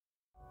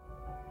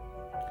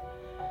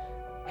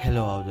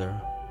Hello out there.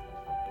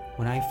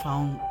 When I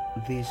found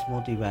this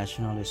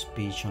motivational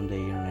speech on the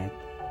internet,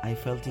 I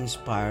felt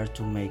inspired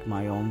to make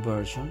my own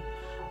version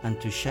and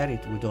to share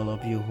it with all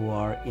of you who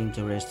are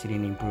interested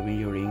in improving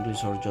your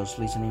English or just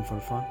listening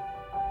for fun.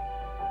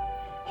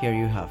 Here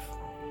you have.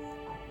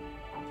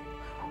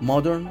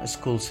 Modern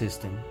school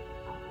system.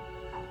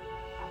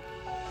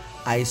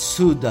 I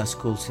sued the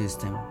school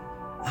system.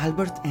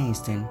 Albert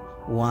Einstein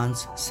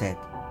once said,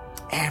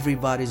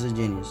 "Everybody's a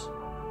genius.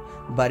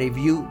 But if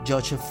you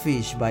judge a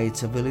fish by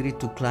its ability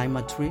to climb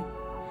a tree,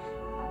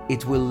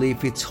 it will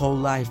live its whole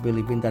life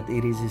believing that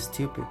it is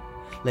stupid."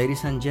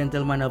 Ladies and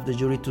gentlemen of the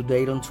jury,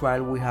 today on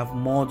trial we have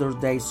modern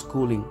day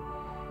schooling.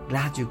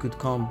 Glad you could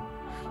come.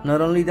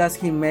 Not only does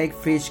he make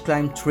fish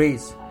climb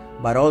trees,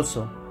 but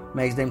also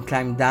makes them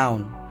climb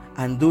down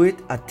and do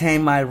it a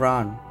 10-mile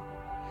run.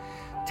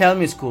 Tell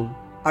me, school,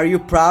 are you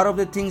proud of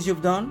the things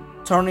you've done?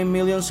 Turning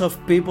millions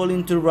of people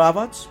into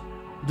robots?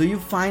 Do you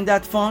find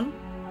that fun?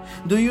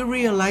 Do you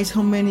realize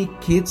how many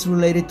kids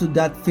related to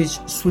that fish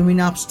swimming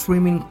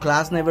upstream in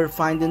class never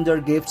finding their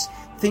gifts,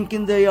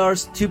 thinking they are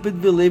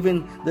stupid,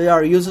 believing they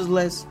are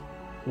useless?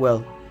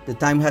 Well, the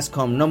time has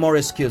come, no more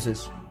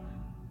excuses.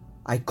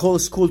 I call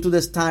school to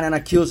the stand and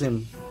accuse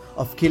him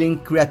of killing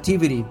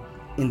creativity,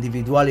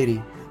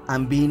 individuality,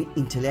 and being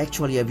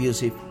intellectually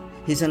abusive.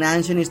 He's an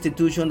ancient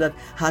institution that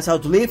has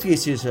outlived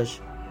his usage.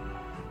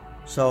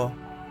 So,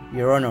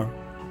 Your Honor,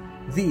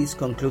 this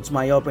concludes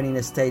my opening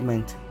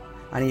statement.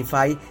 And if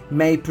I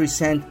may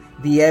present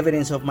the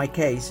evidence of my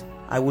case,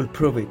 I will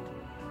prove it.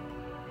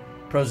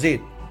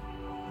 Proceed.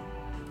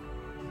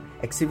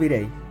 Exhibit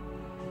A.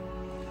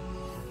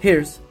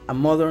 Here's a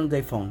modern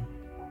day phone.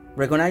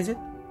 Recognize it?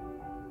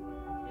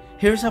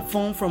 Here's a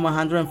phone from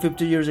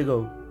 150 years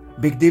ago.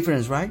 Big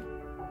difference, right?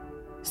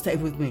 Stay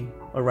with me.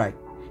 Alright.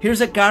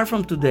 Here's a car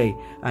from today,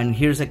 and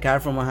here's a car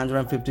from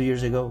 150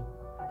 years ago.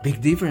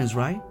 Big difference,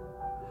 right?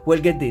 Well,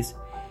 get this.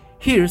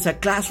 Here's a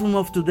classroom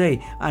of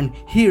today, and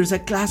here's a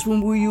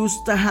classroom we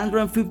used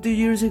 150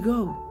 years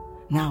ago.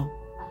 Now,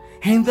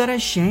 ain't that a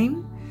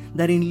shame?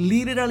 That in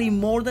literally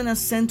more than a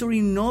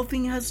century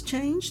nothing has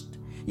changed?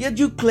 Yet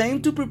you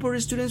claim to prepare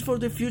students for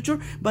the future,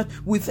 but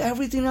with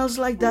everything else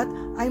like that,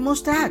 I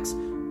must ask,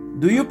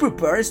 do you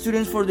prepare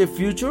students for the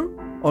future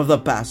or the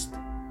past?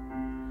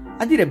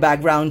 I did a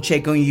background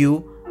check on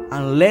you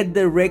and let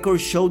the record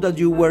show that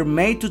you were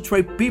made to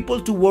train people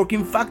to work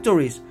in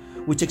factories,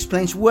 which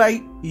explains why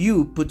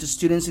you put the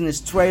students in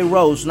straight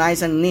rows,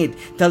 nice and neat.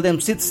 Tell them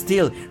sit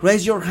still,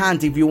 raise your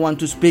hand if you want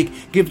to speak,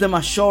 give them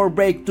a short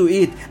break to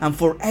eat, and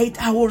for 8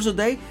 hours a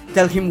day,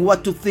 tell him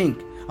what to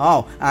think.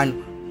 Oh,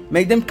 and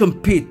make them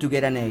compete to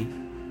get an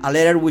A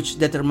letter which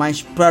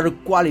determines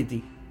product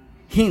quality.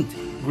 Hint,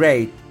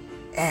 grade,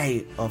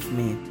 A of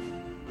meat.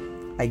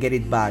 I get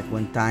it back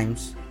when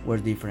times were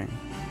different.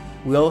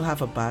 We all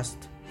have a past.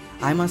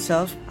 I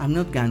myself, I'm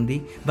not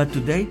Gandhi, but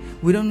today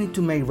we don't need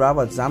to make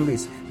robots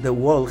zombies. The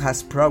world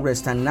has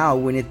progressed and now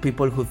we need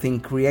people who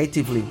think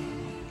creatively,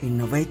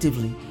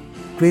 innovatively,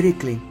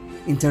 critically,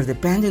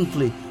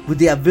 interdependently, with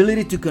the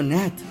ability to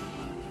connect.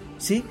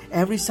 See,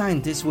 every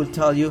scientist will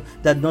tell you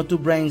that no two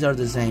brains are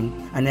the same,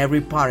 and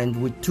every parent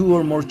with 2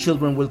 or more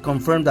children will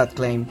confirm that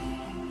claim.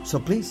 So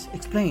please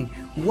explain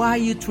why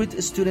you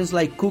treat students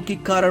like cookie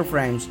cutter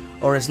frames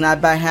or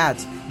snapback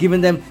hats,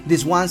 giving them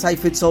this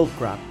one-size-fits-all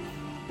crap.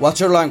 What's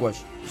your language?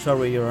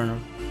 Sorry, Your Honor.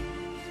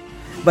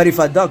 But if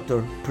a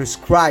doctor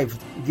prescribed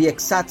the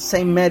exact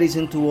same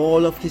medicine to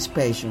all of his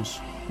patients,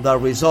 the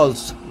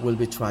results will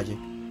be tragic.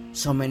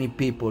 So many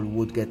people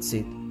would get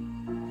sick.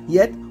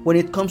 Yet, when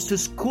it comes to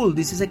school,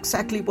 this is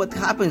exactly what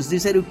happens.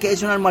 This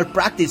educational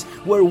malpractice,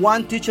 where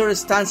one teacher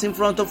stands in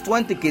front of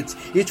 20 kids,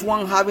 each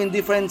one having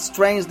different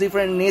strengths,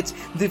 different needs,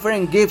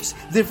 different gifts,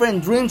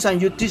 different dreams, and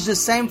you teach the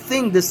same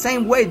thing, the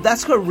same way.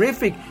 That's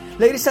horrific.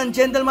 Ladies and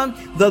gentlemen,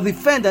 the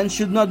defendant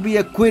should not be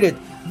acquitted.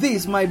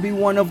 This might be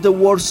one of the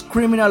worst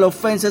criminal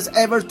offenses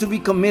ever to be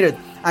committed.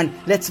 And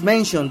let's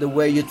mention the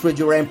way you treat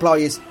your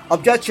employees.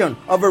 Objection,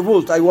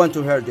 overruled. I want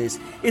to hear this.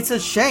 It's a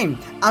shame.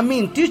 I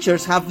mean,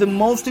 teachers have the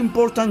most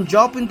important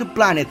job in the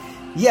planet,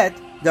 yet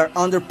they're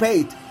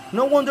underpaid.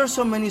 No wonder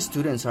so many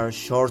students are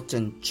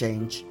shortened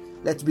change.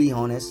 Let's be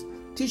honest.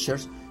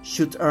 Teachers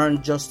should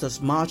earn just as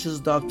much as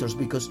doctors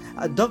because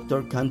a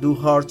doctor can do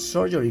heart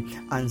surgery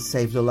and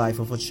save the life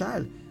of a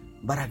child.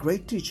 But a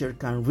great teacher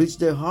can reach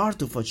the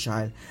heart of a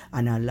child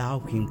and allow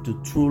him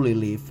to truly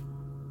live.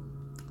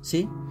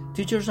 See,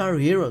 teachers are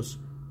heroes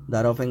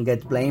that often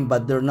get blamed,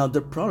 but they're not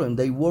the problem.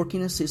 They work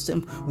in a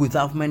system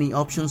without many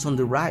options on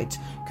the right.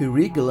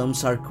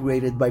 Curriculums are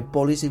created by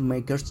policy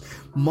makers,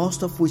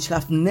 most of which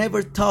have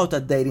never taught a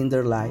day in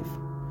their life.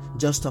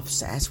 Just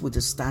obsessed with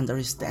the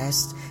standardized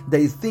tests,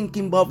 they think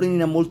involving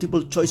in a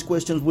multiple choice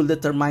questions will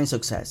determine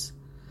success.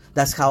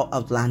 That's how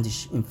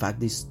outlandish, in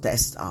fact, these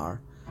tests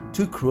are.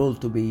 Too cruel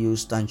to be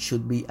used and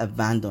should be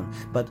abandoned.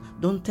 But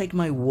don't take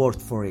my word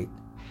for it.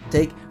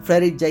 Take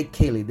Frederick J.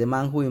 Cayley, the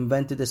man who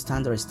invented the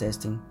standardized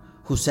testing,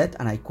 who said,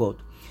 and I quote,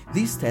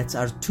 These tests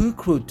are too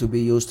crude to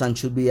be used and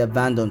should be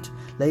abandoned.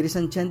 Ladies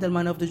and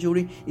gentlemen of the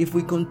jury, if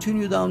we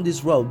continue down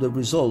this road, the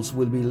results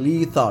will be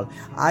lethal.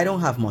 I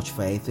don't have much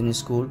faith in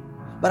school,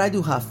 but I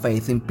do have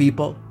faith in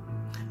people.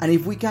 And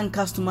if we can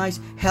customize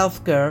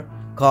healthcare,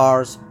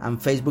 cars, and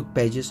Facebook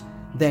pages,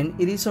 then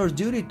it is our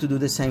duty to do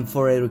the same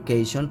for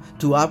education,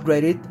 to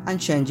upgrade it and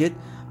change it,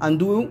 and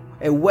do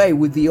away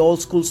with the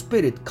old school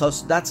spirit,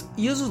 because that's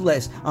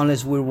useless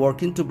unless we're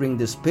working to bring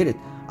the spirit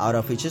out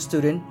of each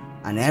student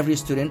and every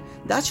student.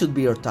 That should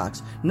be our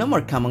task. No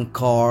more common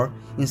core.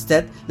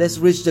 Instead, let's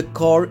reach the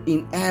core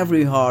in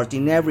every heart,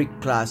 in every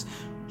class.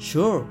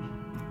 Sure,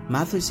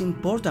 math is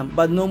important,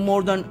 but no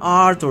more than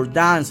art or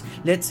dance.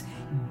 Let's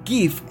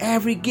give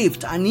every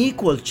gift an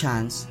equal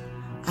chance.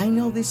 I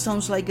know this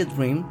sounds like a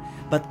dream,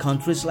 but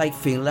countries like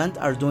Finland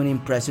are doing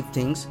impressive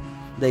things.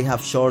 They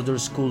have shorter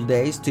school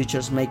days,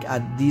 teachers make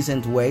a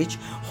decent wage,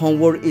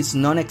 homework is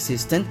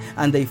non-existent,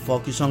 and they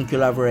focus on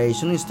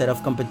collaboration instead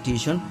of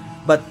competition.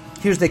 But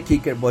here's the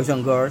kicker, boys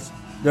and girls.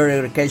 Their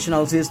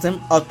educational system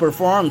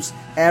outperforms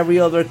every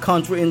other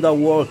country in the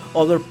world.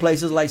 Other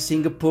places like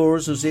Singapore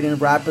succeeding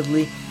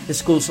rapidly,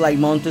 schools like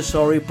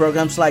Montessori,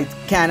 programs like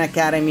Khan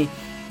Academy.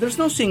 There's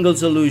no single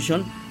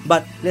solution,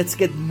 but let's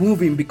get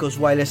moving, because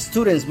while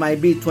students might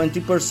be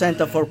 20%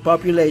 of our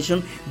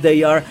population,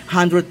 they are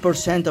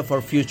 100% of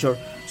our future.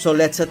 So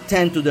let's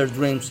attend to their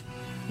dreams.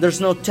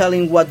 There's no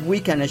telling what we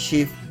can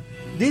achieve.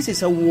 This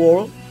is a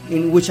world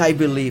in which I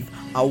believe,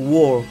 a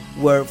world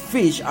where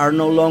fish are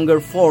no longer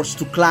forced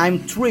to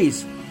climb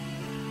trees.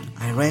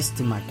 I rest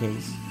in my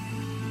case.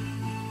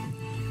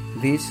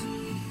 This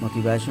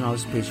motivational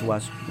speech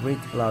was read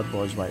aloud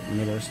voice by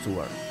Miller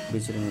Stewart.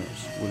 Visiting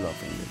news, we love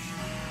English.